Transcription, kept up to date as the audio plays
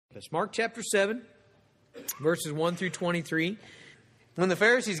That's Mark chapter 7, verses 1 through 23. When the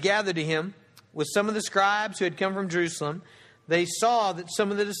Pharisees gathered to him with some of the scribes who had come from Jerusalem, they saw that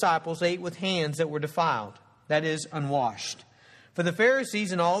some of the disciples ate with hands that were defiled, that is, unwashed. For the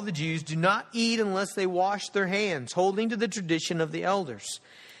Pharisees and all the Jews do not eat unless they wash their hands, holding to the tradition of the elders.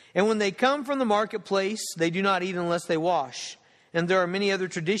 And when they come from the marketplace, they do not eat unless they wash. And there are many other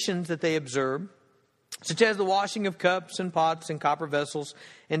traditions that they observe, such as the washing of cups and pots and copper vessels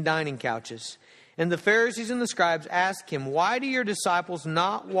and dining couches. And the Pharisees and the scribes asked him, "Why do your disciples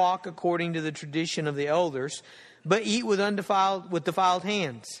not walk according to the tradition of the elders, but eat with defiled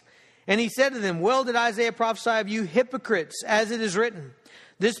hands?" And he said to them, "Well did Isaiah prophesy of you hypocrites, as it is written,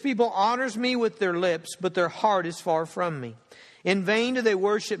 'This people honors me with their lips, but their heart is far from me. In vain do they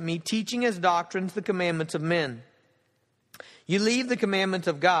worship me, teaching as doctrines the commandments of men. You leave the commandments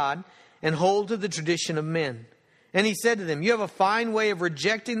of God and hold to the tradition of men.' And he said to them, 'You have a fine way of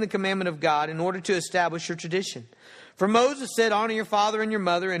rejecting the commandment of God in order to establish your tradition. For Moses said, honor your father and your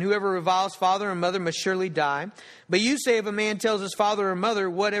mother, and whoever reviles father or mother must surely die. But you say, if a man tells his father or mother,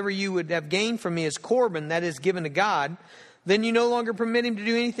 whatever you would have gained from me is Corban, that is given to God, then you no longer permit him to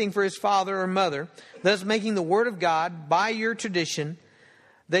do anything for his father or mother, thus making the word of God by your tradition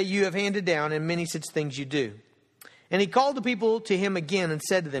that you have handed down, and many such things you do.' And he called the people to him again and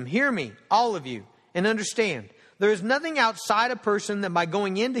said to them, 'Hear me, all of you, and understand. There is nothing outside a person that by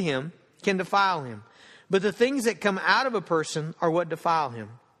going into him can defile him. But the things that come out of a person are what defile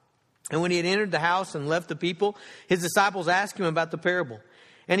him.' And when he had entered the house and left the people, his disciples asked him about the parable.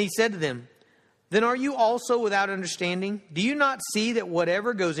 And he said to them, 'Then are you also without understanding? Do you not see that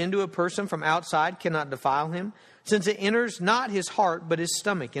whatever goes into a person from outside cannot defile him, since it enters not his heart but his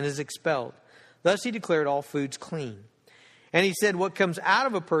stomach and is expelled?' Thus he declared all foods clean. And he said, what comes out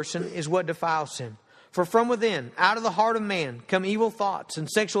of a person is what defiles him. For from within, out of the heart of man, come evil thoughts and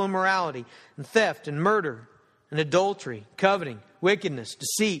sexual immorality and theft and murder and adultery, coveting, wickedness,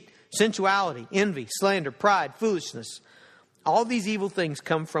 deceit, sensuality, envy, slander, pride, foolishness. All these evil things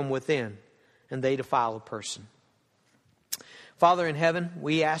come from within, and they defile a person." Father in heaven,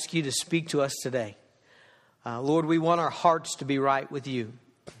 we ask you to speak to us today. Lord, we want our hearts to be right with you.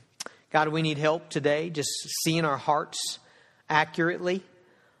 God, we need help today just seeing our hearts accurately.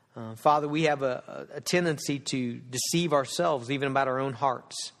 Father, we have a tendency to deceive ourselves even about our own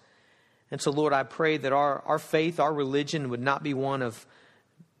hearts. And so, Lord, I pray that our faith, our religion would not be one of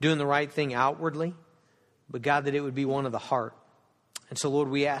doing the right thing outwardly, but God, that it would be one of the heart. And so, Lord,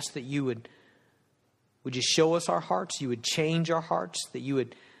 we ask that you would you show us our hearts, you would change our hearts, that you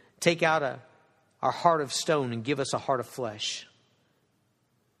would take out our heart of stone and give us a heart of flesh.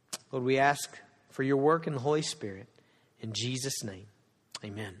 Lord, we ask for your work in the Holy Spirit. In Jesus' name,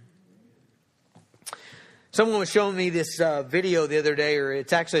 amen. Someone was showing me this video the other day, or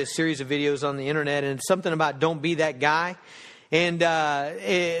it's actually a series of videos on the internet, and it's something about don't be that guy. And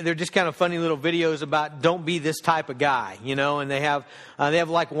they're just kind of funny little videos about don't be this type of guy, you know. And they have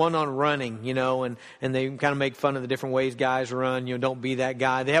like one on running, you know, and they kind of make fun of the different ways guys run. You know, don't be that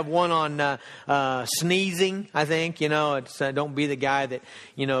guy. They have one on sneezing, I think, you know. It's don't be the guy that,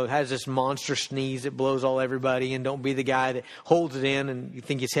 you know, has this monster sneeze that blows all everybody, and don't be the guy that holds it in and you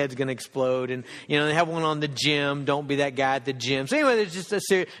think his head's going to explode. And you know, they have one on the gym. Don't be that guy at the gym. So anyway, there's just a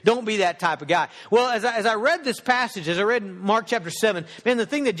series. Don't be that type of guy. Well, as I read this passage, as I read Mark chapter 7, man, the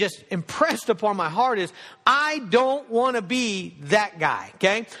thing that just impressed upon my heart is I don't want to be that guy,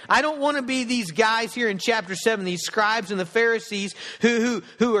 okay? I don't want to be these guys here in chapter 7, these scribes and the Pharisees who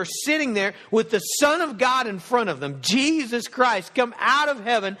are sitting there with the Son of God in front of them, Jesus Christ, come out of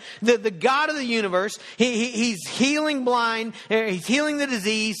heaven, the God of the universe. He's healing blind, he's healing the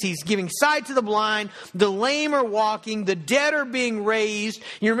disease, he's giving sight to the blind, the lame are walking, the dead are being raised.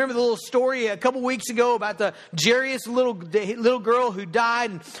 You remember the little story a couple weeks ago about the Jairus little girl who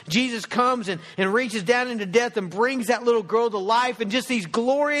died, and Jesus comes and reaches down into death and brings that little girl to life, and just these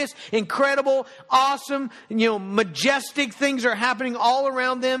glorious, incredible, awesome, you know, majestic things are happening all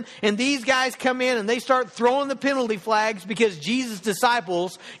around them, and these guys come in and they start throwing the penalty flags because Jesus'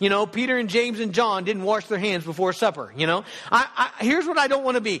 disciples, you know, Peter and James and John didn't wash their hands before supper, you know. Here's what I don't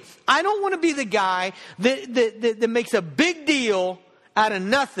want to be. I don't want to be the guy that makes a big deal out of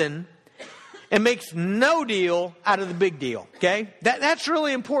nothing and makes no deal out of the big deal, okay? That's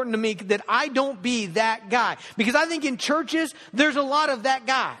really important to me, that I don't be that guy. Because I think in churches, there's a lot of that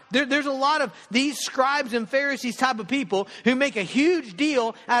guy. There's a lot of these scribes and Pharisees type of people who make a huge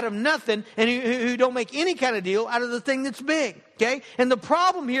deal out of nothing, and who don't make any kind of deal out of the thing that's big, okay? And the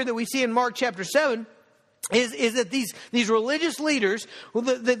problem here that we see in Mark chapter 7 is that these religious leaders,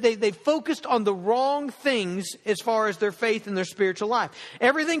 they focused on the wrong things as far as their faith and their spiritual life.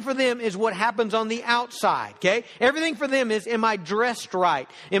 Everything for them is what happens on the outside, okay? Everything for them is, am I dressed right?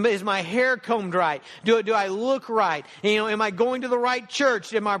 Is my hair combed right? Do I look right? You know, am I going to the right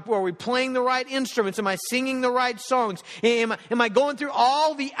church? Are we playing the right instruments? Am I singing the right songs? Am I going through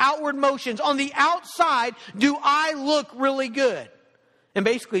all the outward motions? On the outside, do I look really good? And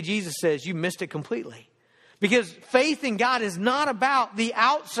basically, Jesus says, you missed it completely. Because faith in God is not about the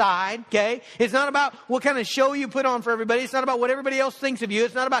outside, okay? It's not about what kind of show you put on for everybody. It's not about what everybody else thinks of you.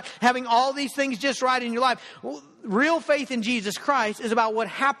 It's not about having all these things just right in your life. Real faith in Jesus Christ is about what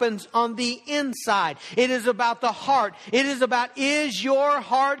happens on the inside. It is about the heart. It is about, is your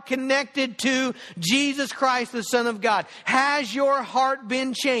heart connected to Jesus Christ, the Son of God? Has your heart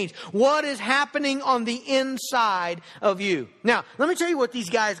been changed? What is happening on the inside of you? Now, let me tell you what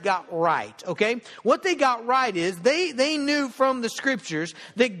these guys got right, okay? What they got right is they knew from the Scriptures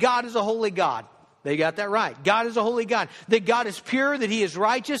that God is a holy God. They got that right. God is a holy God. That God is pure, that He is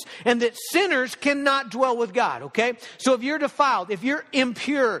righteous, and that sinners cannot dwell with God, okay? So if you're defiled, if you're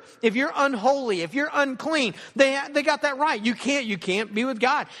impure, if you're unholy, if you're unclean, they got that right. You can't be with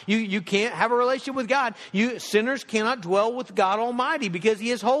God. You can't have a relationship with God. Sinners cannot dwell with God Almighty because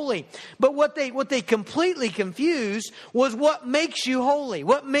He is holy. But what they completely confused was what makes you holy,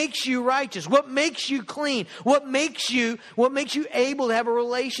 what makes you righteous, what makes you clean, what makes you able to have a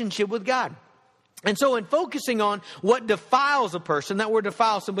relationship with God. And so in focusing on what defiles a person, that word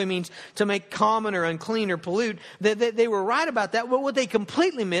defile simply means to make common or unclean or pollute. They were right about that. But what they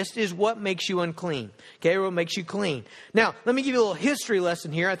completely missed is what makes you unclean. Okay, what makes you clean. Now, let me give you a little history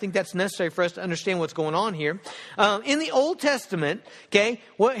lesson here. I think that's necessary for us to understand what's going on here. In the Old Testament, okay,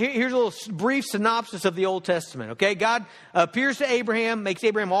 here's a little brief synopsis of the Old Testament. Okay, God appears to Abraham, makes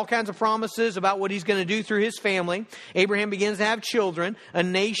Abraham all kinds of promises about what He's going to do through his family. Abraham begins to have children. A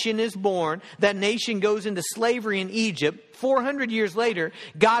nation is born. That nation goes into slavery in Egypt. 400 years later,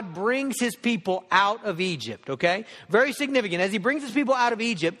 God brings His people out of Egypt, okay? Very significant. As He brings His people out of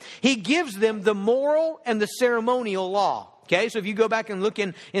Egypt, He gives them the moral and the ceremonial law. Okay, so if you go back and look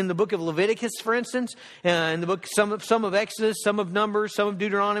in the book of Leviticus, for instance, in the book, some of Exodus, some of Numbers, some of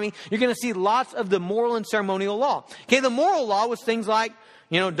Deuteronomy, you're going to see lots of the moral and ceremonial law. Okay, the moral law was things like,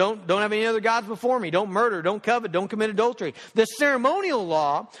 you know, don't have any other gods before me. Don't murder. Don't covet. Don't commit adultery. The ceremonial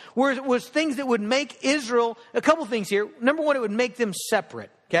law was things that would make Israel, a couple things here. Number one, it would make them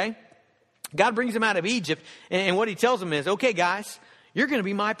separate. Okay? God brings them out of Egypt. And what He tells them is, okay, guys, you're going to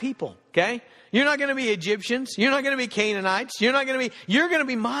be my people. Okay? You're not going to be Egyptians. You're not going to be Canaanites. You're going to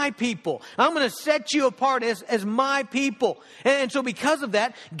be my people. I'm going to set you apart as my people. And so because of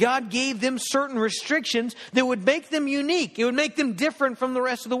that, God gave them certain restrictions that would make them unique. It would make them different from the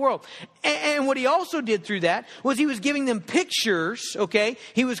rest of the world. And what He also did through that was He was giving them pictit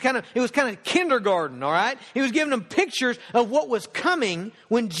was kind of kindergarten, all right? He was giving them pictures of what was coming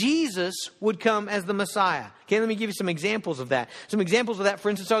when Jesus would come as the Messiah. Okay, let me give you some examples of that. Some examples of that, for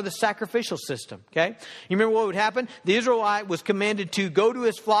instance, are the sacrificial system. Okay, you remember what would happen? The Israelite was commanded to go to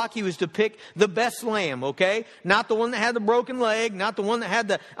his flock. He was to pick the best lamb. Okay, not the one that had the broken leg, not the one that had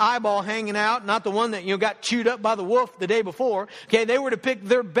the eyeball hanging out, not the one that got chewed up by the wolf the day before. Okay, they were to pick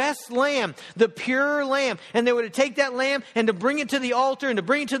their best lamb, the pure lamb, and they were to take that lamb and to bring it to the altar and to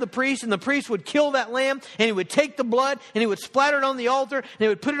bring it to the priest, and the priest would kill that lamb and he would take the blood and he would splatter it on the altar and he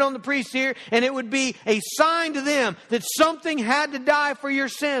would put it on the priest's ear, and it would be a sign to them that something had to die for your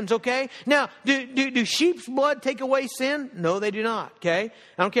sins, okay? Now, do sheep's blood take away sin? No, they do not, okay?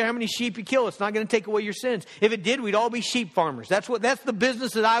 I don't care how many sheep you kill, it's not going to take away your sins. If it did, we'd all be sheep farmers. That's the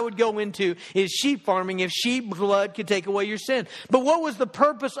business that I would go into, is sheep farming, if sheep blood could take away your sin. But what was the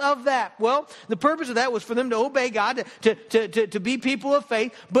purpose of that? Well, the purpose of that was for them to obey God, to be people of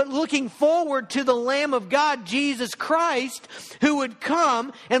faith, but looking forward to the Lamb of God, Jesus Christ, who would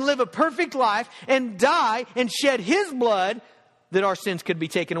come and live a perfect life and die and shed His blood that our sins could be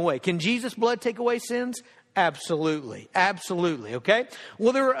taken away. Can Jesus' blood take away sins? Absolutely. Absolutely. Okay?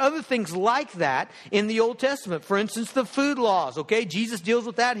 Well, there were other things like that in the Old Testament. For instance, the food laws. Okay? Jesus deals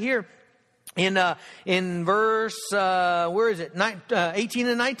with that here. In verse, 18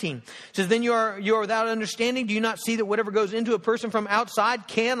 and 19. It says, then you are without understanding. Do you not see that whatever goes into a person from outside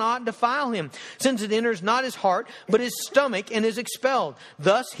cannot defile him, since it enters not his heart, but his stomach, and is expelled?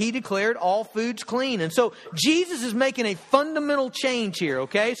 Thus He declared all foods clean. And so Jesus is making a fundamental change here,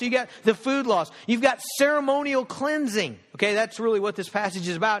 okay? So you got the food laws. You've got ceremonial cleansing. Okay, that's really what this passage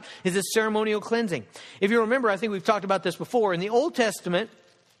is about, is this ceremonial cleansing. If you remember, I think we've talked about this before. In the Old Testament,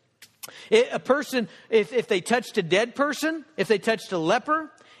 a person, if they touched a dead person, if they touched a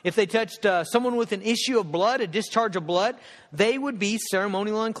leper, if they touched someone with an issue of blood, a discharge of blood, they would be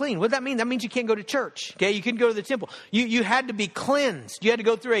ceremonially unclean. What does that mean? That means you can't go to church. Okay, you couldn't go to the temple. You had to be cleansed. You had to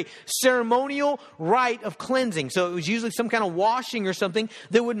go through a ceremonial rite of cleansing. So it was usually some kind of washing or something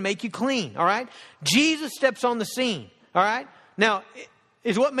that would make you clean. All right. Jesus steps on the scene. All right. Now,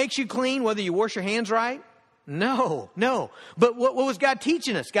 is what makes you clean whether you wash your hands right? No. But what was God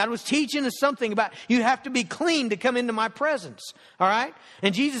teaching us? God was teaching us something about you have to be clean to come into my presence. All right?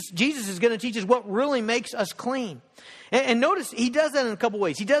 And Jesus is going to teach us what really makes us clean. And notice he does that in a couple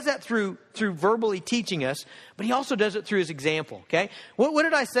ways. He does that through verbally teaching us, but he also does it through his example. Okay? What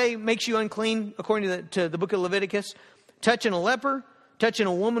did I say makes you unclean according to the book of Leviticus? Touching a leper, touching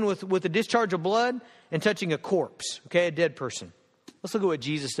a woman with a discharge of blood, and touching a corpse. Okay? A dead person. Let's look at what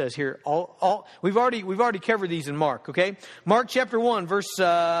Jesus does here. We've already covered these in Mark, okay? Mark chapter 1, verse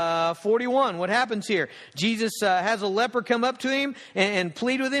 41. What happens here? Jesus has a leper come up to him and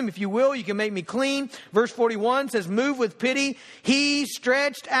plead with him, if you will, you can make me clean. Verse 41 says, moved with pity, he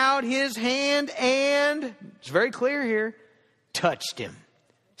stretched out his hand and, it's very clear here, touched him.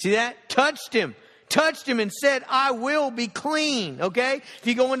 See that? Touched him and said, I will be clean. Okay? If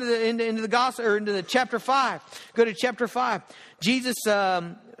you go into the gospel or into the chapter 5, go to chapter 5. Jesus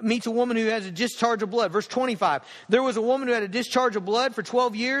meets a woman who has a discharge of blood. Verse 25. There was a woman who had a discharge of blood for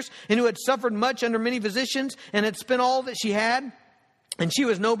 12 years and who had suffered much under many physicians and had spent all that she had. And she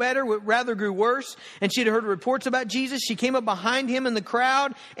was no better, rather grew worse. And she had heard reports about Jesus. She came up behind him in the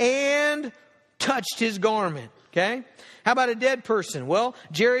crowd and touched his garment. Okay? How about a dead person? Well,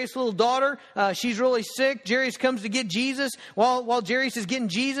 Jairus' little daughter, she's really sick. Jairus comes to get Jesus. While Jairus is getting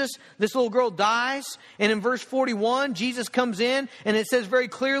Jesus, this little girl dies. And in verse 41, Jesus comes in and it says very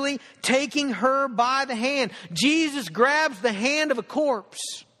clearly, taking her by the hand. Jesus grabs the hand of a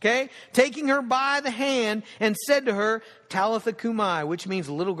corpse. Okay? Taking her by the hand and said to her, Talitha Kumai, which means,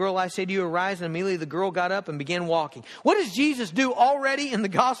 little girl, I say to you, arise. And immediately the girl got up and began walking. What does Jesus do already in the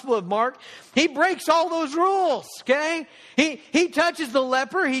Gospel of Mark? He breaks all those rules. Okay? He touches the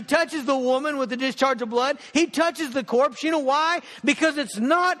leper. He touches the woman with the discharge of blood. He touches the corpse. You know why? Because it's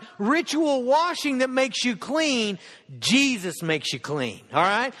not ritual washing that makes you clean. Jesus makes you clean. All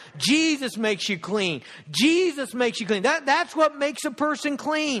right? Jesus makes you clean. Jesus makes you clean. That's what makes a person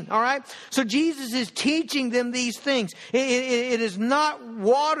clean. All right? So Jesus is teaching them these things. It is not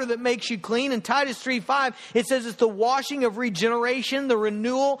water that makes you clean. In Titus 3:5, it says it's the washing of regeneration, the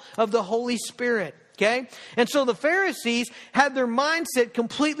renewal of the Holy Spirit. Okay? And so the Pharisees had their mindset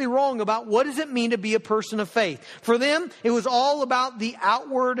completely wrong about what does it mean to be a person of faith. For them, it was all about the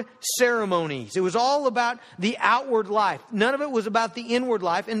outward ceremonies. It was all about the outward life. None of it was about the inward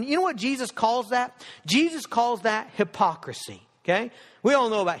life. And you know what Jesus calls that? Jesus calls that hypocrisy. Okay? We all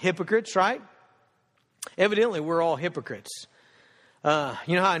know about hypocrites, right? Evidently, we're all hypocrites. You know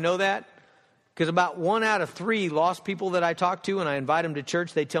how I know that? Because about 1 out of 3 lost people that I talk to and I invite them to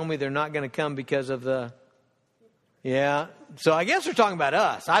church, they tell me they're not going to come because of the... Yeah. So I guess they're talking about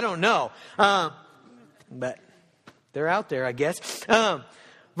us. I don't know. But they're out there, I guess.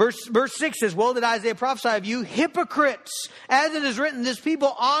 Verse 6 says, well, did Isaiah prophesy of you, hypocrites? As it is written, this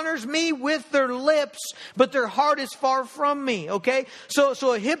people honors me with their lips, but their heart is far from me. Okay?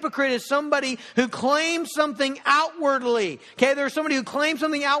 So a hypocrite is somebody who claims something outwardly. Okay? There's somebody who claims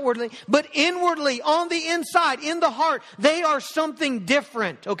something outwardly, but inwardly, on the inside, in the heart, they are something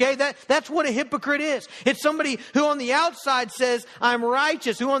different. Okay? That's what a hypocrite is. It's somebody who on the outside says, I'm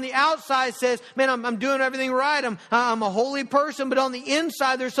righteous. Who on the outside says, man, I'm doing everything right. I'm a holy person. But on the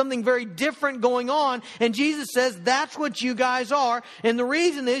inside, there's something very different going on. And Jesus says, that's what you guys are. And the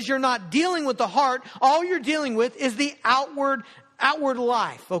reason is you're not dealing with the heart. All you're dealing with is the outward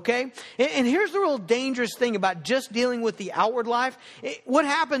life, okay? And here's the real dangerous thing about just dealing with the outward life. What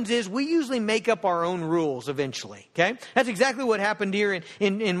happens is we usually make up our own rules eventually, okay? That's exactly what happened here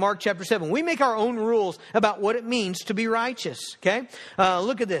in Mark chapter 7. We make our own rules about what it means to be righteous, okay?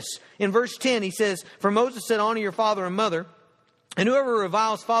 Look at this. In verse 10, he says, for Moses said, honor your father and mother, and whoever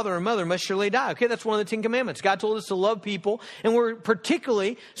reviles father or mother must surely die. Okay, that's one of the 10 Commandments. God told us to love people, and we're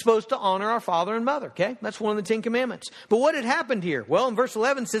particularly supposed to honor our father and mother. Okay, that's one of the 10 Commandments. But what had happened here? Well, in verse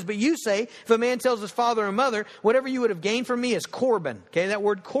 11 it says, but you say, if a man tells his father or mother, whatever you would have gained from me is Corban. Okay, that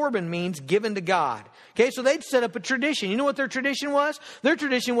word Corban means given to God. Okay, so they'd set up a tradition. You know what their tradition was? Their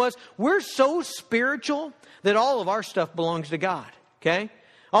tradition was, we're so spiritual that all of our stuff belongs to God. Okay?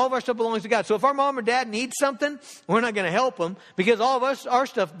 All of our stuff belongs to God. So if our mom or dad needs something, we're not going to help them because all of us, our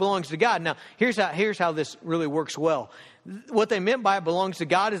stuff belongs to God. Now, here's how this really works well. What they meant by it belongs to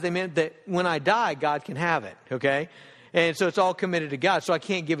God is they meant that when I die, God can have it. Okay? And so it's all committed to God. So I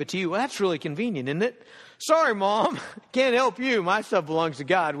can't give it to you. Well, that's really convenient, isn't it? Sorry, Mom. Can't help you. My stuff belongs to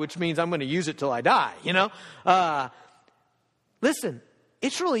God, which means I'm going to use it till I die, Listen,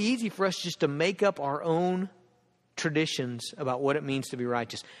 it's really easy for us just to make up our own traditions about what it means to be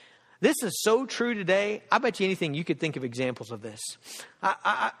righteous. This is so true today. I bet you anything you could think of examples of this.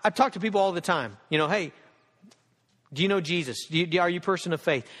 I talk to people all the time. Hey, do you know Jesus? Are you a person of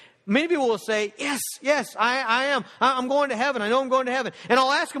faith? Many people will say, yes, I am. I'm going to heaven. I know I'm going to heaven. And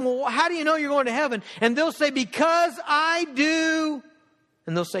I'll ask them, well, how do you know you're going to heaven? And they'll say, because I do.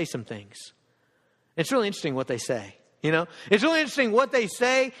 And they'll say some things. It's really interesting what they say. It's really interesting what they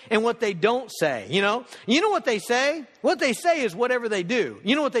say and what they don't say. You know what they say? What they say is whatever they do.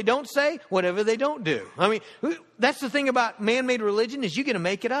 You know what they don't say? Whatever they don't do. I mean, that's the thing about man-made religion is you get to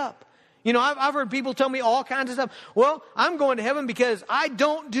make it up. I've heard people tell me all kinds of stuff. Well, I'm going to heaven because I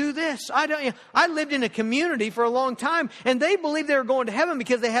don't do this. I lived in a community for a long time, and they believed they were going to heaven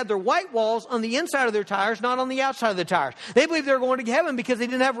because they had their white walls on the inside of their tires, not on the outside of the tires. They believed they were going to heaven because they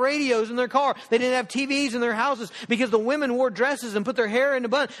didn't have radios in their car. They didn't have TVs in their houses because the women wore dresses and put their hair in a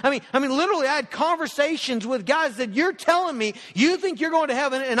bun. I mean, literally, I had conversations with guys that you're telling me you think you're going to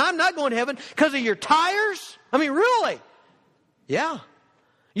heaven, and I'm not going to heaven because of your tires? I mean, really? Yeah.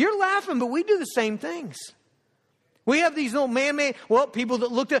 You're laughing, but we do the same things. We have these little man-made, people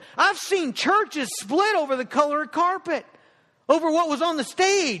that looked at... I've seen churches split over the color of carpet, over what was on the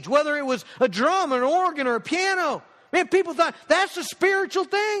stage, whether it was a drum, an organ, or a piano. Man, people thought, that's a spiritual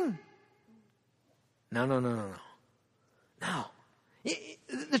thing. No. No.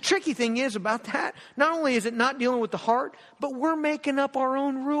 The tricky thing is about that, not only is it not dealing with the heart, but we're making up our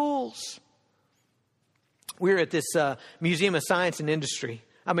own rules. We were at this Museum of Science and Industry.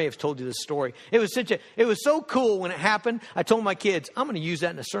 I may have told you this story. It was so cool when it happened. I told my kids, I'm going to use that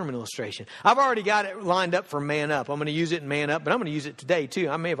in a sermon illustration. I've already got it lined up for Man Up. I'm going to use it in Man Up, but I'm going to use it today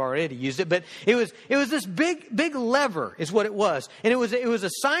too. I may have already used it, but it was this big lever is what it was. And it was a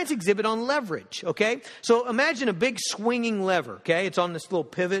science exhibit on leverage, okay? So imagine a big swinging lever, okay? It's on this little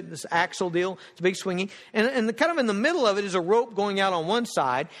pivot, this axle deal. It's a big swinging. And kind of in the middle of it is a rope going out on one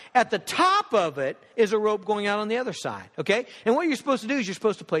side. At the top of it is a rope going out on the other side, okay? And what you're supposed to do is you're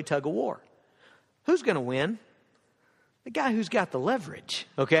supposed to play tug of war. Who's going to win? The guy who's got the leverage,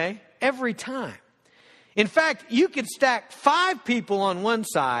 okay? Every time. In fact, you could stack 5 people on one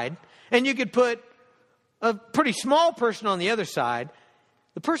side and you could put a pretty small person on the other side.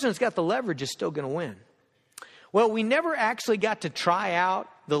 The person that's got the leverage is still going to win. Well, we never actually got to try out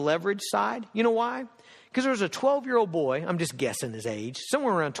the leverage side. You know why? Because there was a 12-year-old boy, I'm just guessing his age,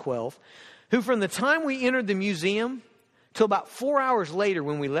 somewhere around 12, who from the time we entered the museum till about 4 hours later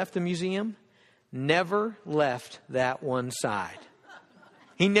when we left the museum, never left that one side.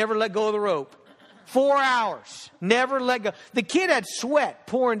 He never let go of the rope. 4 hours. Never let go. The kid had sweat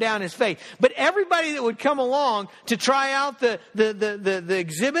pouring down his face. But everybody that would come along to try out the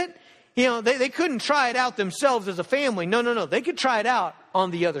exhibit, they couldn't try it out themselves as a family. No. They could try it out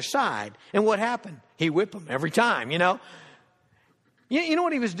on the other side. And what happened? He whipped them every time, You know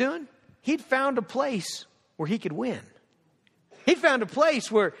what he was doing? He'd found a place where he could win. He found a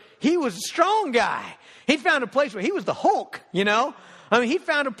place where he was a strong guy. He found a place where he was the Hulk, he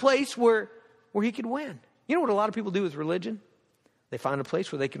found a place where he could win. You know what a lot of people do with religion? They find a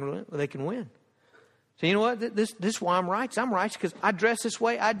place where they can win. So you know what? This is why I'm righteous. I'm righteous because I dress this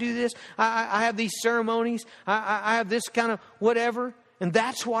way. I do this. I have these ceremonies. I have this kind of whatever. And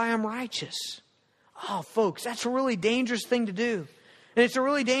that's why I'm righteous. Oh, folks, that's a really dangerous thing to do. And it's a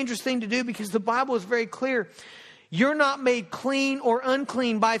really dangerous thing to do because the Bible is very clear. You're not made clean or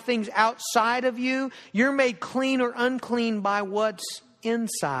unclean by things outside of you. You're made clean or unclean by what's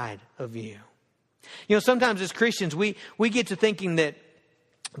inside of you. Sometimes as Christians, we get to thinking that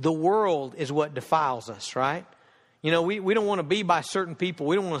the world is what defiles us, right? We don't want to be by certain people.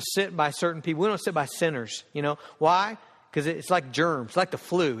 We don't want to sit by certain people. We don't want to sit by sinners. Why? Because it's like germs, it's like the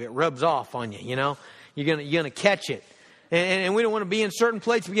flu. It rubs off on you, You're gonna catch it. And we don't want to be in certain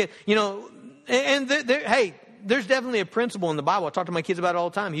places. Hey, there's definitely a principle in the Bible. I talk to my kids about it all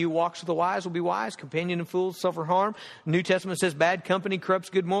the time. He who walks with the wise will be wise. Companion and fools suffer harm. New Testament says bad company corrupts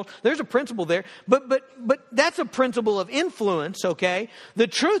good morals. There's a principle there. But that's a principle of influence, okay? The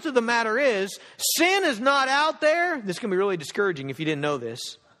truth of the matter is, sin is not out there. This can be really discouraging if you didn't know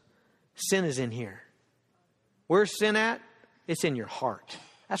this. Sin is in here. Where's sin at? It's in your heart.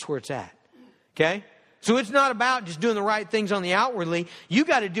 That's where it's at, okay? So it's not about just doing the right things on the outwardly. You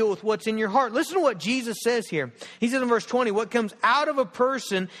got to deal with what's in your heart. Listen to what Jesus says here. He says in verse 20, what comes out of a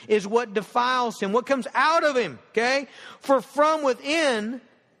person is what defiles him. What comes out of him, okay? For from within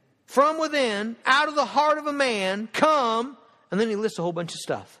from within, out of the heart of a man, come, and then he lists a whole bunch of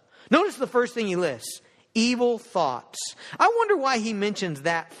stuff. Notice the first thing he lists, evil thoughts. I wonder why he mentions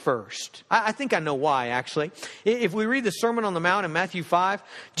that first. I think I know why, actually. If we read the Sermon on the Mount in Matthew 5,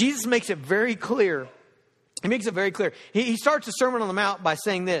 Jesus makes it very clear. He makes it very clear. He starts the Sermon on the Mount by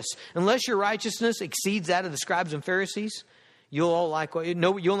saying this, unless your righteousness exceeds that of the scribes and Pharisees, you'll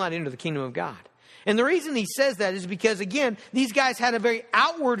not enter the kingdom of God. And the reason he says that is because, again, these guys had a very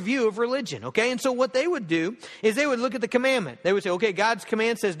outward view of religion, okay? And so what they would do is they would look at the commandment. They would say, okay, God's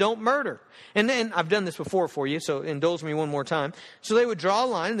command says don't murder. And then, I've done this before for you, so indulge me one more time. So they would draw a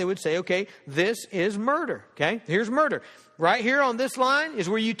line and they would say, okay, this is murder, okay? Here's murder. Right here on this line is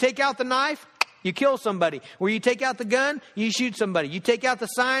where you take out the knife, you kill somebody. Where you take out the gun, you shoot somebody. You take out the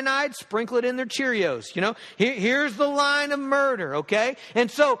cyanide, sprinkle it in their Cheerios. You know, here's the line of murder, okay? And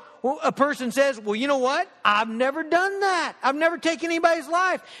so a person says, well, you know what? I've never done that. I've never taken anybody's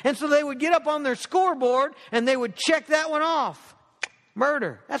life. And so they would get up on their scoreboard and they would check that one off.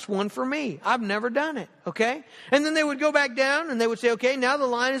 Murder. That's one for me. I've never done it. Okay? And then they would go back down and they would say, okay, now the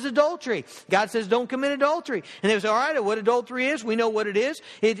line is adultery. God says don't commit adultery. And they would say, all right, what adultery is, we know what it is.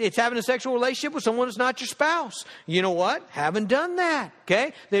 It's having a sexual relationship with someone that's not your spouse. You know what? Haven't done that.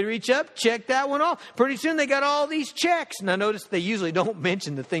 Okay? They reach up, check that one off. Pretty soon they got all these checks. Now notice they usually don't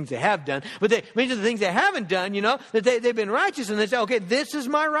mention the things they have done, but they mention the things they haven't done, you know, that they've been righteous. And they say, okay, this is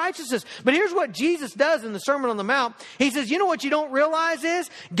my righteousness. But here's what Jesus does in the Sermon on the Mount. He says, you know what you don't realize is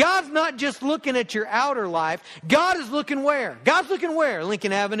God's not just looking at your outer life. God is looking where? God's looking where?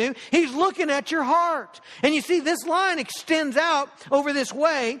 Lincoln Avenue. He's looking at your heart. And you see, this line extends out over this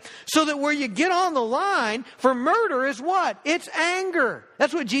way so that where you get on the line for murder is what? It's anger.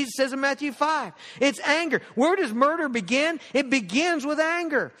 That's what Jesus says in Matthew 5. It's anger. Where does murder begin? It begins with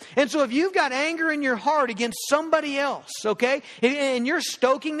anger. And so if you've got anger in your heart against somebody else, okay, and you're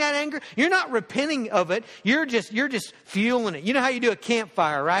stoking that anger, you're not repenting of it. You're just fueling it. You know how you do a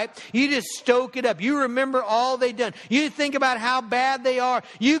campfire, right? You just stoke it up. You remember all they've done. You think about how bad they are.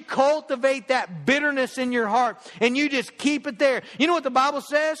 You cultivate that bitterness in your heart and you just keep it there. You know what the Bible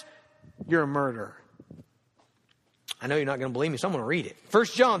says? You're a murderer. I know you're not going to believe me, so I'm going to read it. 1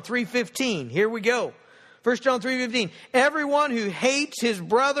 John 3:15. Here we go. 1 John 3:15. Everyone who hates his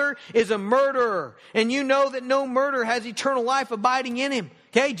brother is a murderer. And you know that no murderer has eternal life abiding in him.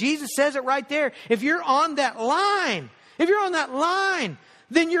 Okay, Jesus says it right there. If you're on that line,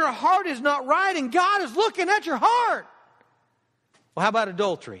 then your heart is not right and God is looking at your heart. Well, how about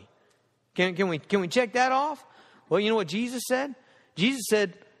adultery? Can we check that off? Well, you know what Jesus said? Jesus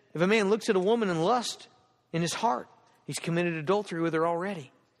said, if a man looks at a woman in lust in his heart, he's committed adultery with her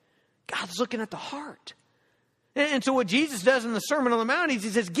already. God's looking at the heart. And so what Jesus does in the Sermon on the Mount is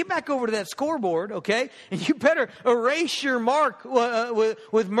he says, get back over to that scoreboard, okay? And you better erase your mark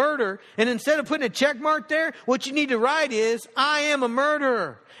with murder. And instead of putting a check mark there, what you need to write is, I am a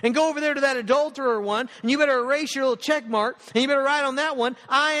murderer. And go over there to that adulterer one, and you better erase your little check mark, and you better write on that one,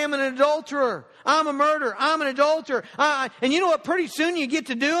 I am an adulterer. I'm a murderer. I'm an adulterer. And you know what pretty soon you get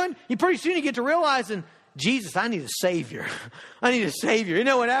to doing? Pretty soon you get to realizing, Jesus, I need a Savior. I need a Savior. You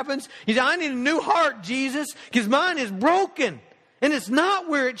know what happens? He said, I need a new heart, Jesus, because mine is broken. And it's not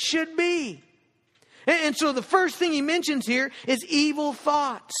where it should be. And so the first thing he mentions here is evil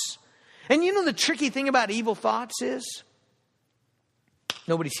thoughts. And you know the tricky thing about evil thoughts is?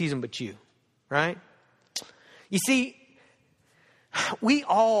 Nobody sees them but you, right? You see, we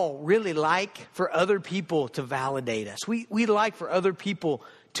all really like for other people to validate us. We like for other people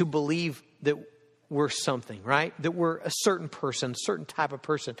to believe that we're something, right? That we're a certain person, a certain type of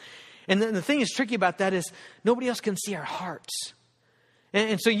person. And then the thing that's tricky about that is nobody else can see our hearts.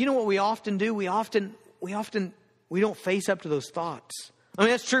 And so you know what we often do? We don't face up to those thoughts. I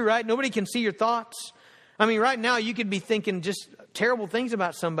mean, that's true, right? Nobody can see your thoughts. I mean, right now you could be thinking just terrible things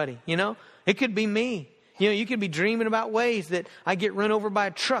about somebody, you know? It could be me. You know, you could be dreaming about ways that I get run over by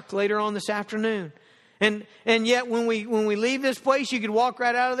a truck later on this afternoon. And yet when we leave this place, you could walk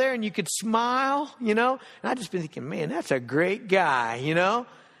right out of there and you could smile, you know? And I'd just be thinking, man, that's a great guy, you know?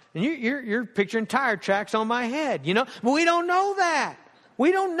 And you're picturing tire tracks on my head, you know? But we don't know that.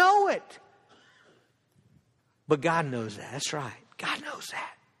 We don't know it. But God knows that. That's right. God knows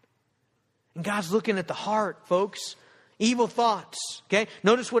that. And God's looking at the heart, folks. Evil thoughts. Okay?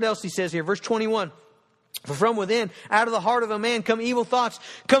 Notice what else he says here. Verse 21. For from within, out of the heart of a man come evil thoughts,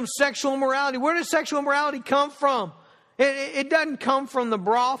 come sexual immorality. Where does sexual immorality come from? It doesn't come from the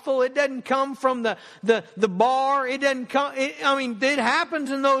brothel. It doesn't come from the bar. It doesn't come. It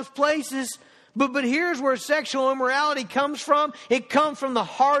happens in those places. But here's where sexual immorality comes from. It comes from the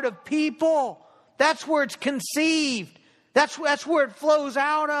heart of people. That's where it's conceived. That's where it flows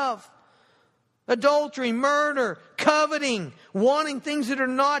out of. Adultery, murder, coveting, wanting things that are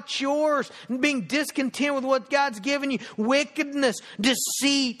not yours, and being discontent with what God's given you, wickedness,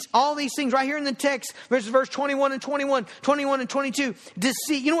 deceit, all these things right here in the text, verse 21 and 22.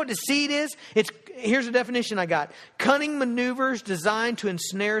 Deceit. You know what deceit is? Here's a definition I got. Cunning maneuvers designed to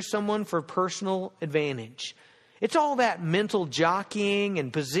ensnare someone for personal advantage. It's all that mental jockeying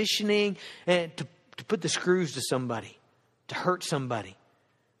and positioning and to put the screws to somebody, to hurt somebody,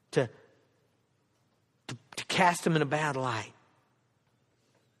 to cast them in a bad light.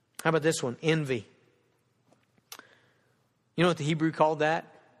 How about this one? Envy. You know what the Hebrew called that?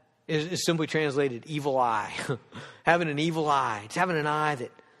 It's simply translated evil eye. Having an evil eye. It's having an eye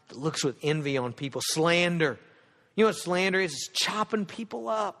that looks with envy on people. Slander. You know what slander is? It's chopping people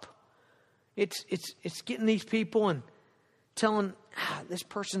up. It's getting these people and telling, this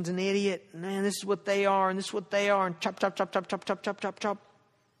person's an idiot. Man, this is what they are, and this is what they are. And chop, chop, chop, chop, chop, chop, chop, chop, chop.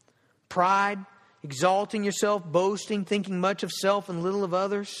 Pride. Exalting yourself, boasting, thinking much of self and little of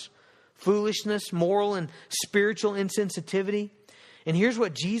others. Foolishness, moral and spiritual insensitivity. And here's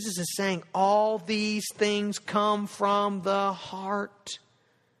what Jesus is saying. All these things come from the heart.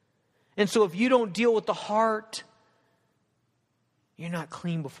 And so if you don't deal with the heart, you're not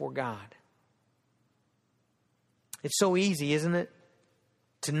clean before God. It's so easy, isn't it?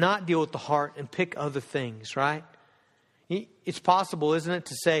 To not deal with the heart and pick other things, right? It's possible, isn't it,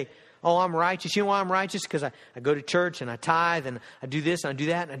 to say, oh, I'm righteous. You know why I'm righteous? Because I go to church and I tithe and I do this and I do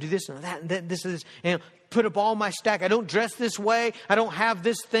that and I do this and that and this and this. And put up all my stack. I don't dress this way. I don't have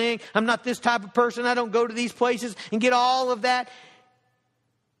this thing. I'm not this type of person. I don't go to these places and get all of that.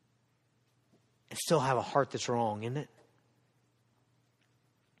 And still have a heart that's wrong, isn't it?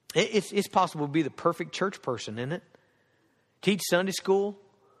 It's possible to be the perfect church person, isn't it? Teach Sunday school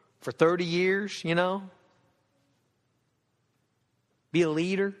for 30 years, you know. Be a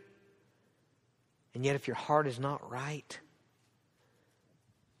leader. And yet if your heart is not right,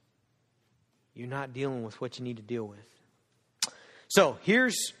 you're not dealing with what you need to deal with. So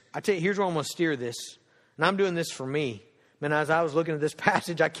here's where I'm going to steer this. And I'm doing this for me. Man, as I was looking at this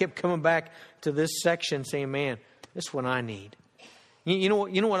passage, I kept coming back to this section saying, man, this is what I need. You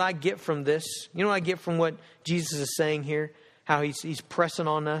know what I get from this? You know what I get from what Jesus is saying here? How he's pressing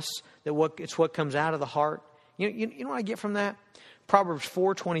on us that it's what comes out of the heart. You know what I get from that? Proverbs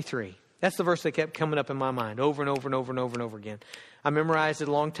 4:23. That's the verse that kept coming up in my mind over and over and over and over and over again. I memorized it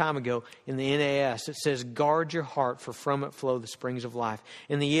a long time ago in the NAS. It says, guard your heart, for from it flow the springs of life.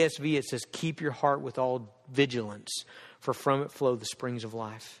 In the ESV, it says, keep your heart with all vigilance, for from it flow the springs of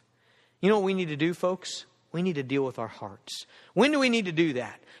life. You know what we need to do, folks? We need to deal with our hearts. When do we need to do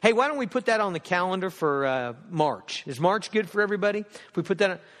that? Hey, why don't we put that on the calendar for March? Is March good for everybody? If we put that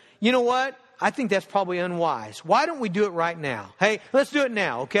on, you know what? I think that's probably unwise. Why don't we do it right now? Hey, let's do it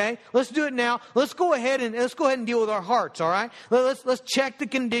now, okay? Let's do it now. Let's go ahead and deal with our hearts, all right? Let's check the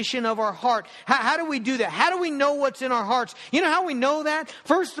condition of our heart. How do we do that? How do we know what's in our hearts? You know how we know that?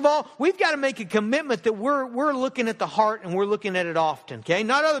 First of all, we've got to make a commitment that we're looking at the heart and we're looking at it often, okay?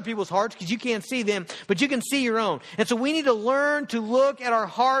 Not other people's hearts because you can't see them, but you can see your own. And so we need to learn to look at our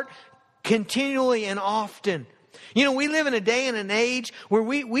heart continually and often. You know, we live in a day and an age where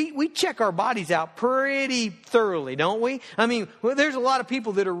we check our bodies out pretty thoroughly, don't we? I mean, there's a lot of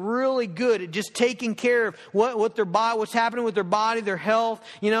people that are really good at just taking care of what their body, what's happening with their body, their health.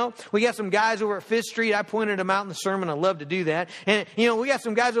 You know, we got some guys over at Fifth Street. I pointed them out in the sermon. I love to do that. And, you know, we got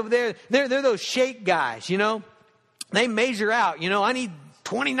some guys over there. They're those shake guys, you know. They measure out, you know, I need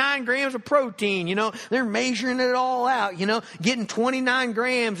 29 grams of protein, you know, they're measuring it all out, you know, getting 29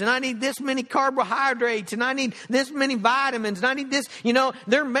 grams, and I need this many carbohydrates, and I need this many vitamins, and I need this, you know,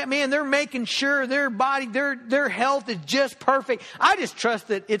 they're making sure their body, their health is just perfect. I just trust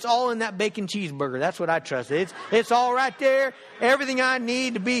that it's all in that bacon cheeseburger. That's what I trust. It's all right there. Everything I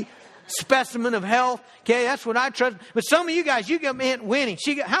need to be specimen of health. Okay, that's what I trust. But some of you guys, you got Winnie.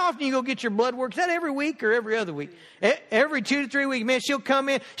 How often you go get your blood work? Is that every week or every other week? Every 2 to 3 weeks, man. She'll come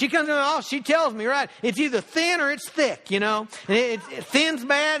in. She comes in. Oh, she tells me, right? It's either thin or it's thick. You know, and thin's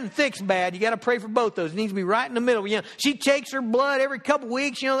bad and thick's bad. You got to pray for both those. It needs to be right in the middle. You know, she takes her blood every couple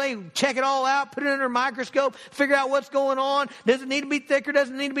weeks. You know, they check it all out, put it under a microscope, figure out what's going on. Does it need to be thicker? Does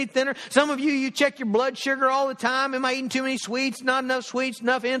it need to be thinner? Some of you check your blood sugar all the time. Am I eating too many sweets? Not enough sweets?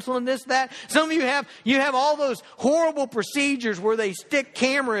 Enough insulin? This this, that. Some of you have all those horrible procedures where they stick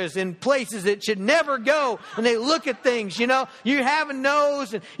cameras in places that should never go, and they look at things, you know. You're having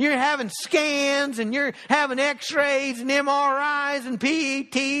those, and you're having scans, and you're having x-rays and MRIs and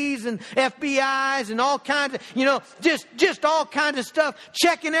PETs and FBIs and all kinds of, you know, just all kinds of stuff,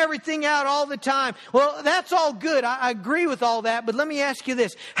 checking everything out all the time. Well, that's all good. I agree with all that, but let me ask you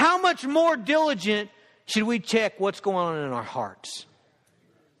this. How much more diligent should we check what's going on in our hearts?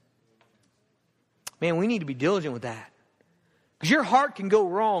 Man, we need to be diligent with that. Because your heart can go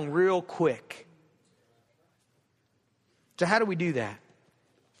wrong real quick. So how do we do that?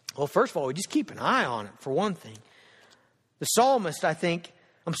 Well, first of all, we just keep an eye on it, for one thing. The psalmist, I think,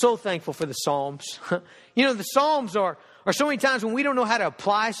 I'm so thankful for the Psalms. You know, the Psalms are so many times when we don't know how to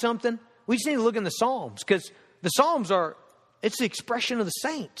apply something, we just need to look in the Psalms. Because the Psalms it's the expression of the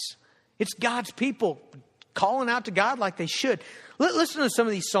saints. It's God's people calling out to God like they should. Listen to some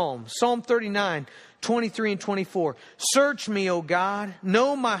of these Psalms. Psalm 39, 23 and 24. Search me, O God.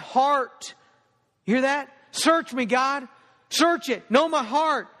 Know my heart. You hear that? Search me, God. Search it. Know my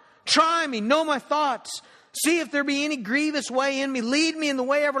heart. Try me. Know my thoughts. See if there be any grievous way in me. Lead me in the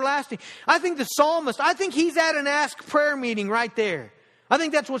way everlasting. I think the psalmist, he's at an ask prayer meeting right there. I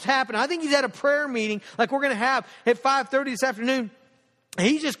think that's what's happening. I think he's at a prayer meeting like we're going to have at 5:30 this afternoon.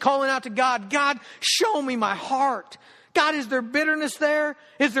 He's just calling out to God. God, show me my heart. God, is there bitterness there?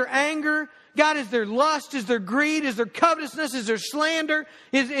 Is there anger? God, is there lust? Is there greed? Is there covetousness? Is there slander?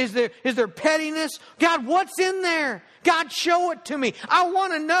 Is there pettiness? God, what's in there? God, show it to me. I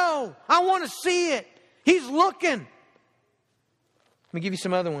want to know. I want to see it. He's looking. Let me give you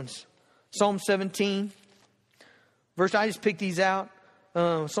some other ones. Psalm 17. I just picked these out.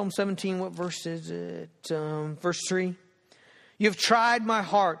 Psalm 17, what verse is it? Verse 3. You have tried my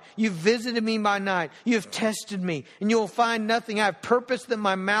heart. You've visited me by night. You have tested me, and you will find nothing. I have purposed that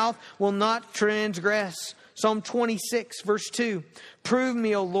my mouth will not transgress. Psalm 26, verse 2. Prove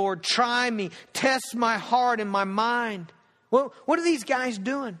me, O Lord. Try me. Test my heart and my mind. Well, what are these guys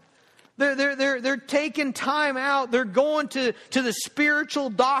doing? They're taking time out. They're going to the spiritual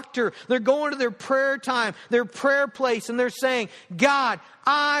doctor. They're going to their prayer time, their prayer place, and they're saying, God,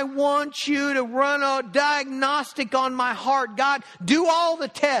 I want you to run a diagnostic on my heart. God, do all the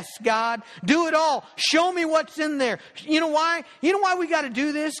tests, God. Do it all. Show me what's in there. You know why? You know why we got to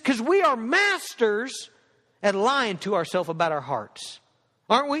do this? Because we are masters at lying to ourselves about our hearts.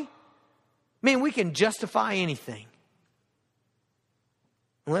 Aren't we? Man, we can justify anything.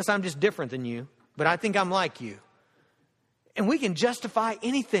 Unless I'm just different than you, but I think I'm like you. And we can justify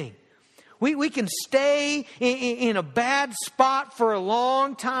anything. We can stay in a bad spot for a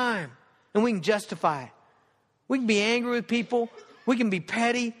long time, and we can justify it. We can be angry with people. We can be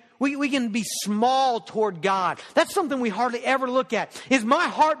petty. We can be small toward God. That's something we hardly ever look at. Is my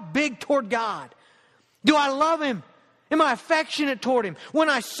heart big toward God? Do I love Him? Am I affectionate toward Him? When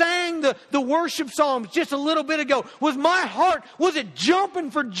I sang the worship psalms just a little bit ago, was my heart, was it jumping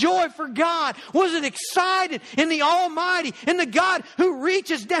for joy for God? Was it excited in the Almighty, in the God who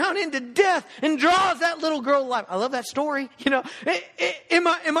reaches down into death and draws that little girl to life? I love that story. You know, am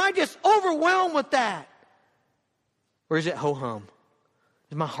I just overwhelmed with that? Or is it ho-hum?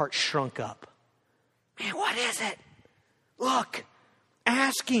 Is my heart shrunk up? Man, what is it? Look,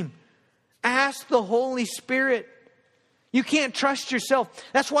 ask Him. Ask the Holy Spirit. You can't trust yourself.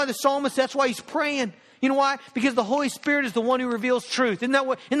 That's why the psalmist, that's why he's praying. You know why? Because the Holy Spirit is the one who reveals truth. Isn't that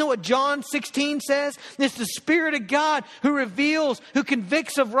what John 16 says? It's the Spirit of God who reveals, who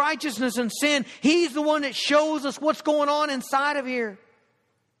convicts of righteousness and sin. He's the one that shows us what's going on inside of here.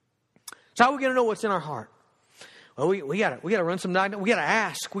 So how are we going to know what's in our heart? Well, we got to run some diagnosis. We got to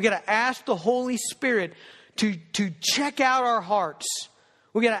ask. We got to ask the Holy Spirit to check out our hearts.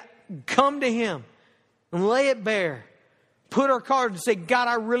 We got to come to Him and lay it bare. Put our cards and say, God,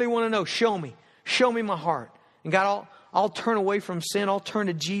 I really want to know. Show me. Show me my heart. And God, I'll turn away from sin. I'll turn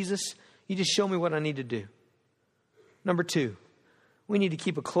to Jesus. You just show me what I need to do. Number 2, we need to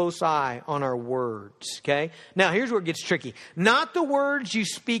keep a close eye on our words. Okay? Now, here's where it gets tricky. Not the words you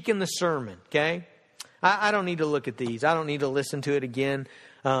speak in the sermon. Okay? I don't need to look at these. I don't need to listen to it again.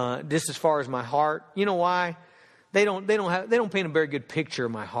 Just as far as my heart. You know why? They don't paint a very good picture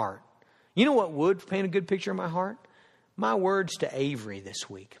of my heart. You know what would paint a good picture of my heart? My words to Avery this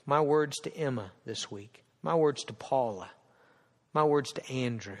week. My words to Emma this week. My words to Paula. My words to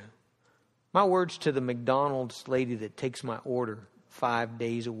Andrew. My words to the McDonald's lady that takes my order 5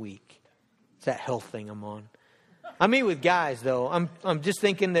 days a week. It's that health thing I'm on. I meet with guys, though. I'm just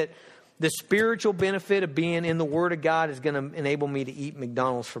thinking that the spiritual benefit of being in the Word of God is going to enable me to eat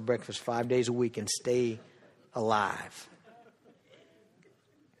McDonald's for breakfast 5 days a week and stay alive.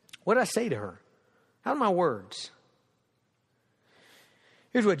 What did I say to her? How are my words?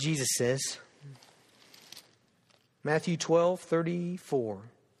 Here's what Jesus says. Matthew 12:34.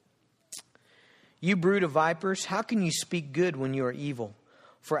 You brood of vipers, how can you speak good when you are evil?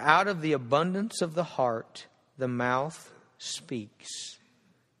 For out of the abundance of the heart, the mouth speaks.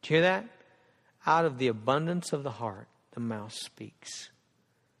 Do you hear that? Out of the abundance of the heart, the mouth speaks.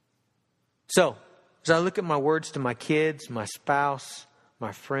 So, as I look at my words to my kids, my spouse,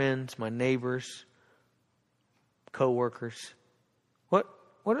 my friends, my neighbors, co-workers,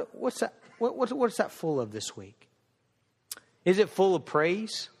 what's that full of this week? Is it full of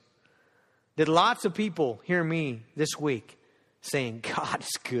praise? Did lots of people hear me this week saying, God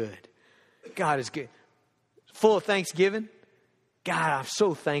is good. God is good. Full of thanksgiving? God, I'm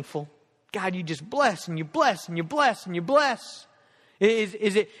so thankful. God, you just bless and you bless and you bless and you bless. Is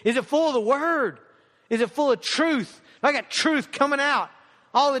it full of the Word? Is it full of truth? I got truth coming out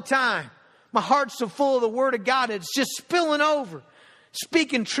all the time. My heart's so full of the Word of God, it's just spilling over.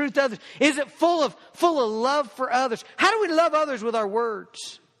 Speaking truth to others. Is it full of love for others? How do we love others with our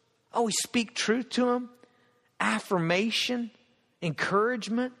words? Oh, we speak truth to them. Affirmation.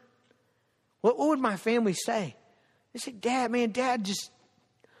 Encouragement. What would my family say? They say, Dad just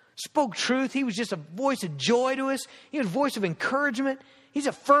spoke truth. He was just a voice of joy to us. He was a voice of encouragement. He's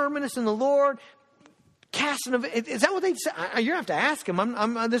affirming us in the Lord. Is that what they say? You don't have to ask him.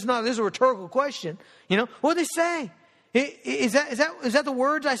 This is a rhetorical question. You know, what do they say? Is that the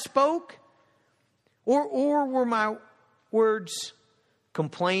words I spoke? Or were my words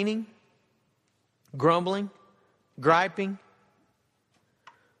complaining, grumbling, griping?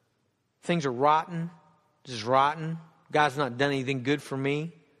 Things are rotten. This is rotten. God's not done anything good for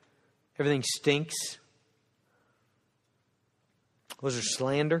me. Everything stinks. Was there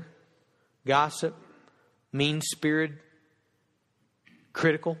slander, gossip, mean-spirited,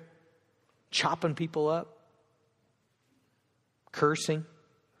 critical, chopping people up, cursing,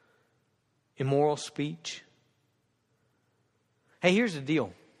 immoral speech? Hey, here's the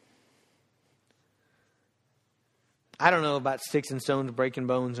deal. I don't know about sticks and stones breaking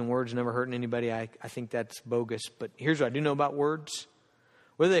bones and words never hurting anybody. I think that's bogus. But here's what I do know about words.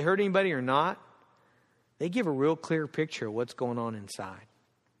 Whether they hurt anybody or not, they give a real clear picture of what's going on inside.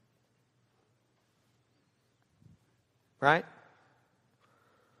 Right?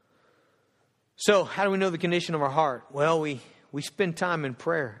 So, how do we know the condition of our heart? Well, we spend time in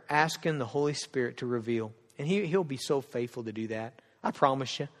prayer, asking the Holy Spirit to reveal. And He'll be so faithful to do that. I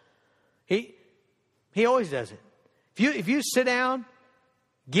promise you. He always does it. If you sit down,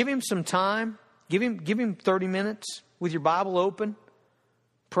 give Him some time, give him 30 minutes with your Bible open,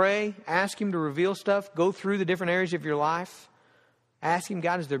 pray, ask Him to reveal stuff, go through the different areas of your life, ask Him,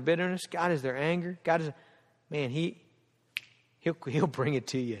 God, is there bitterness? God, is there anger? He'll bring it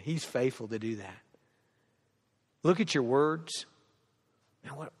to you. He's faithful to do that. Look at your words.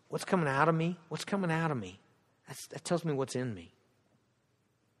 Man, what's coming out of me? What's coming out of me? That tells me what's in me.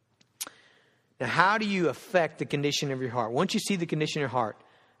 Now, how do you affect the condition of your heart? Once you see the condition of your heart,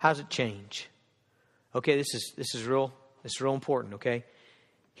 how does it change? Okay, this is real important, okay?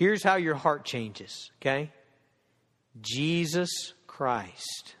 Here's how your heart changes, okay? Jesus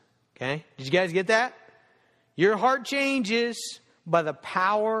Christ. Okay? Did you guys get that? Your heart changes by the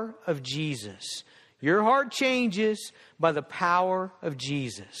power of Jesus. Your heart changes by the power of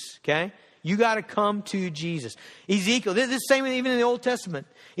Jesus. Okay? You got to come to Jesus. Ezekiel, this is the same even in the Old Testament.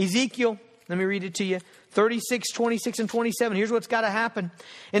 Ezekiel, let me read it to you. 36, 26, and 27. Here's what's got to happen.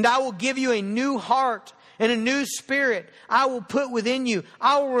 And I will give you a new heart and a new spirit I will put within you.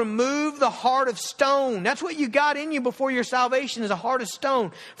 I will remove the heart of stone. That's what you got in you before your salvation, is a heart of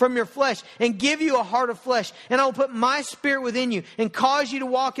stone from your flesh, and give you a heart of flesh. And I will put my spirit within you and cause you to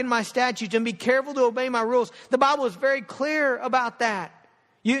walk in my statutes and be careful to obey my rules. The Bible is very clear about that.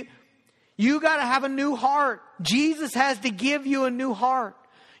 You got to have a new heart. Jesus has to give you a new heart.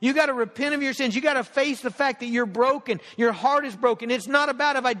 You got to repent of your sins. You got to face the fact that you're broken. Your heart is broken. It's not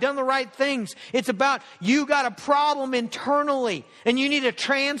about have I done the right things. It's about you got a problem internally and you need a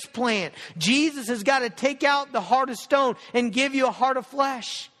transplant. Jesus has got to take out the heart of stone and give you a heart of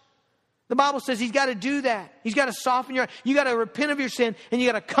flesh. The Bible says He's got to do that. He's got to soften your heart. You got to repent of your sin and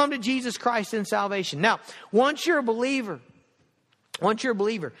you got to come to Jesus Christ in salvation. Now, once you're a believer,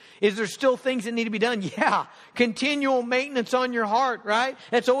 is there still things that need to be done? Yeah. Continual maintenance on your heart, right?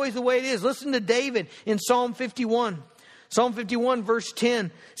 That's always the way it is. Listen to David in Psalm 51. Psalm 51 verse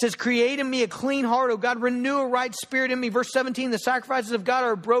 10 says, create in me a clean heart, O God, renew a right spirit in me. Verse 17, the sacrifices of God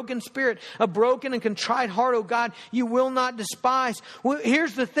are a broken spirit, a broken and contrite heart, O God, you will not despise. Well,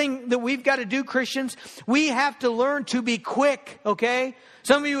 here's the thing that we've got to do, Christians. We have to learn to be quick, okay?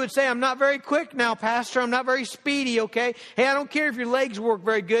 Some of you would say, I'm not very quick now, Pastor. I'm not very speedy, okay? Hey, I don't care if your legs work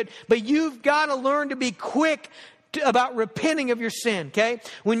very good, but you've got to learn to be quick about repenting of your sin, okay?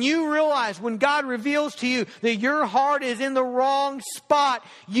 When you realize, when God reveals to you that your heart is in the wrong spot,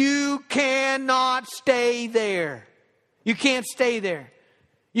 you cannot stay there. You can't stay there.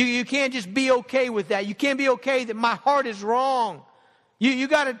 You can't just be okay with that. You can't be okay that my heart is wrong. You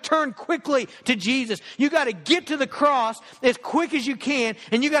got to turn quickly to Jesus. You got to get to the cross as quick as you can,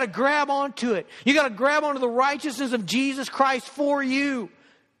 and you got to grab onto it. You got to grab onto the righteousness of Jesus Christ for you.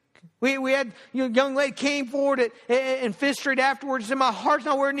 We had a young lady came forward and Fifth Street afterwards and said, my heart's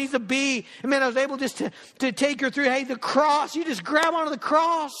not where it needs to be. And man, I was able just to take her through, hey, the cross, you just grab onto the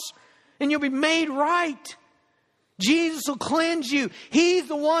cross and you'll be made right. Jesus will cleanse you. He's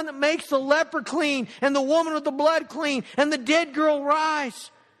the one that makes the leper clean and the woman with the blood clean and the dead girl rise.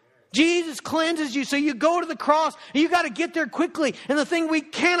 Jesus cleanses you. So you go to the cross and you got to get there quickly. And the thing we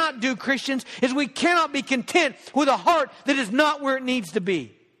cannot do, Christians, is we cannot be content with a heart that is not where it needs to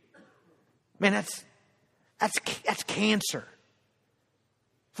be. Man, that's cancer.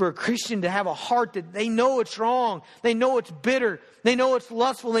 For a Christian to have a heart that they know it's wrong. They know it's bitter. They know it's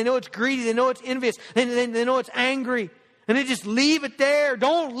lustful. They know it's greedy. They know it's envious. They know it's angry. And they just leave it there.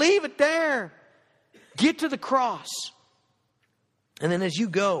 Don't leave it there. Get to the cross. And then as you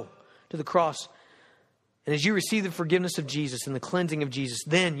go to the cross, and as you receive the forgiveness of Jesus and the cleansing of Jesus,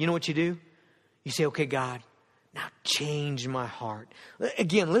 then you know what you do? You say, okay, God, now change my heart.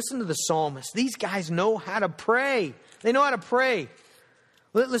 Again, listen to the psalmist. These guys know how to pray. They know how to pray.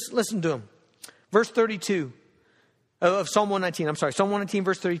 Listen to them. Verse 32 of Psalm 119. I'm sorry, Psalm 119,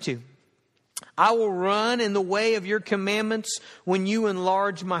 verse 32. I will run in the way of your commandments when you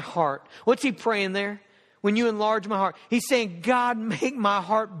enlarge my heart. What's he praying there? When you enlarge my heart. He's saying, God, make my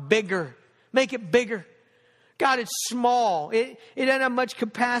heart bigger. Make it bigger. God, it's small. It doesn't have much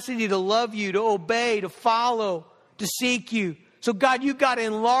capacity to love you, to obey, to follow, to seek you. So God, you got to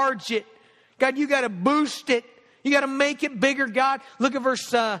enlarge it. God, you got to boost it. You got to make it bigger, God. Look at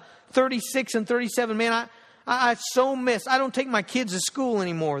verse 36 and 37. Man, I so miss. I don't take my kids to school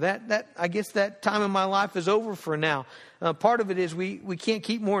anymore. That I guess that time in my life is over for now. Part of it is we can't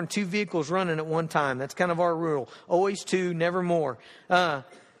keep more than 2 vehicles running at one time. That's kind of our rule. Always 2, never more.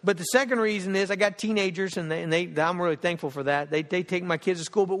 But the second reason is I got teenagers, and I'm really thankful for that. They take my kids to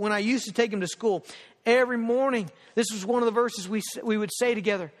school. But when I used to take them to school, every morning, this was one of the verses we would say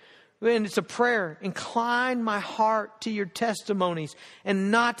together. And it's a prayer. Incline my heart to your testimonies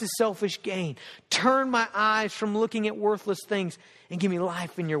and not to selfish gain. Turn my eyes from looking at worthless things and give me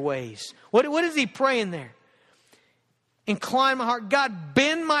life in your ways. What is he praying there? Incline my heart. God,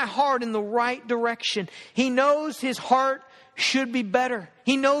 bend my heart in the right direction. He knows his heart should be better.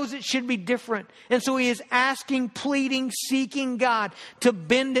 He knows it should be different. And so he is asking, pleading, seeking God to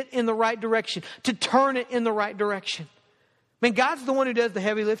bend it in the right direction, to turn it in the right direction. Man, God's the one who does the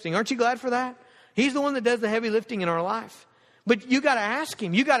heavy lifting. Aren't you glad for that? He's the one that does the heavy lifting in our life. But you got to ask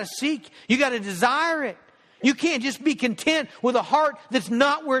him. You got to seek. You got to desire it. You can't just be content with a heart that's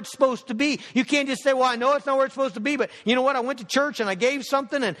not where it's supposed to be. You can't just say, well, I know it's not where it's supposed to be, but you know what? I went to church and I gave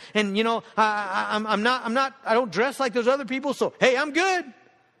something and you know, I don't dress like those other people. So, hey, I'm good.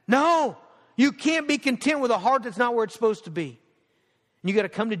 No, you can't be content with a heart that's not where it's supposed to be. And you got to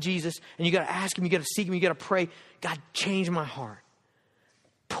come to Jesus and you got to ask him, you got to seek him, you got to pray. God, change my heart.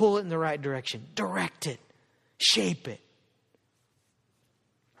 Pull it in the right direction. Direct it. Shape it.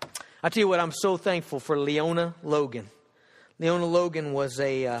 I tell you what, I'm so thankful for Leona Logan. Leona Logan was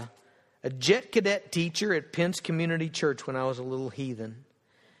a jet cadet teacher at Pence Community Church when I was a little heathen.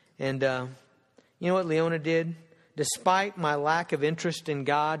 And you know what Leona did? Despite my lack of interest in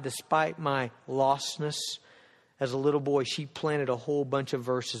God, despite my lostness as a little boy, she planted a whole bunch of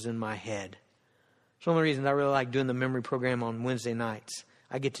verses in my head. It's one of the reasons I really like doing the memory program on Wednesday nights.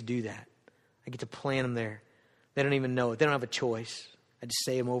 I get to do that. I get to plant them there. They don't even know it. They don't have a choice. I just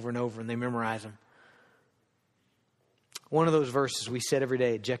say them over and over and they memorize them. One of those verses we said every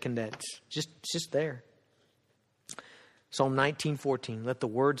day at Jet Cadets, just there. Psalm 19:14. Let the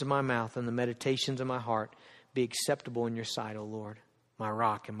words of my mouth and the meditations of my heart be acceptable in your sight, O Lord, my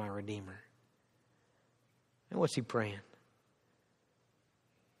rock and my redeemer. And what's he praying?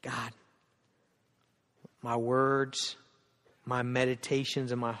 God, my words, my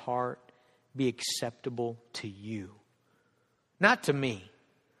meditations and my heart be acceptable to you. Not to me.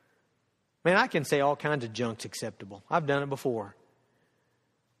 Man, I can say all kinds of junk's acceptable. I've done it before.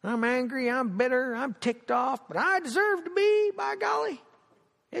 I'm angry, I'm bitter, I'm ticked off, but I deserve to be, by golly.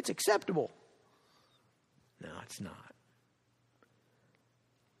 It's acceptable. No, it's not.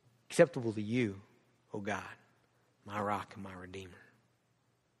 Acceptable to you, oh God, my rock and my redeemer.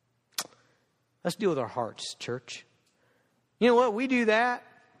 Let's deal with our hearts, church. You know what? We do that,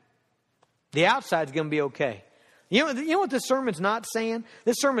 the outside's going to be okay. You know what this sermon's not saying?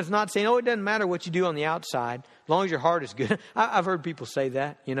 This sermon's not saying, oh, it doesn't matter what you do on the outside, as long as your heart is good. I've heard people say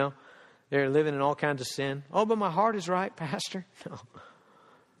that, you know. They're living in all kinds of sin. Oh, but my heart is right, Pastor. No.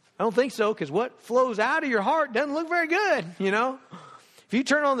 I don't think so, because what flows out of your heart doesn't look very good, you know. If you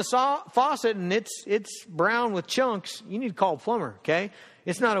turn on the faucet and it's brown with chunks, you need to call a plumber, okay?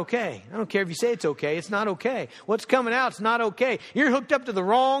 It's not okay. I don't care if you say it's okay. It's not okay. What's coming out is not okay. You're hooked up to the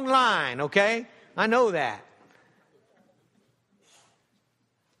wrong line, okay? I know that.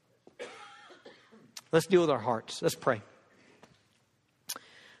 Let's deal with our hearts. Let's pray.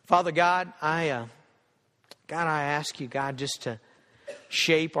 Father God, I ask you, God, just to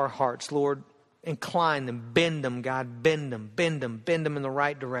shape our hearts, Lord. Incline them, bend them, God, bend them in the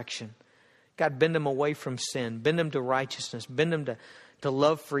right direction. God, bend them away from sin, bend them to righteousness, bend them to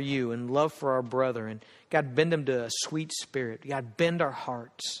love for you and love for our brother. And God, bend them to a sweet spirit. God, bend our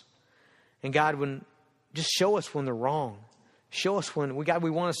hearts. And God, just show us when they're wrong. Show us when, we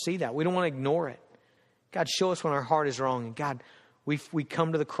want to see that. We don't want to ignore it. God, show us when our heart is wrong. And God, we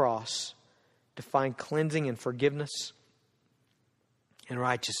come to the cross to find cleansing and forgiveness and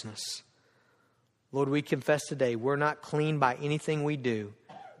righteousness. Lord, we confess today we're not clean by anything we do.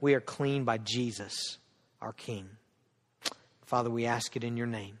 We are clean by Jesus, our King. Father, we ask it in your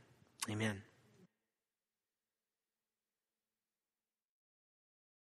name. Amen.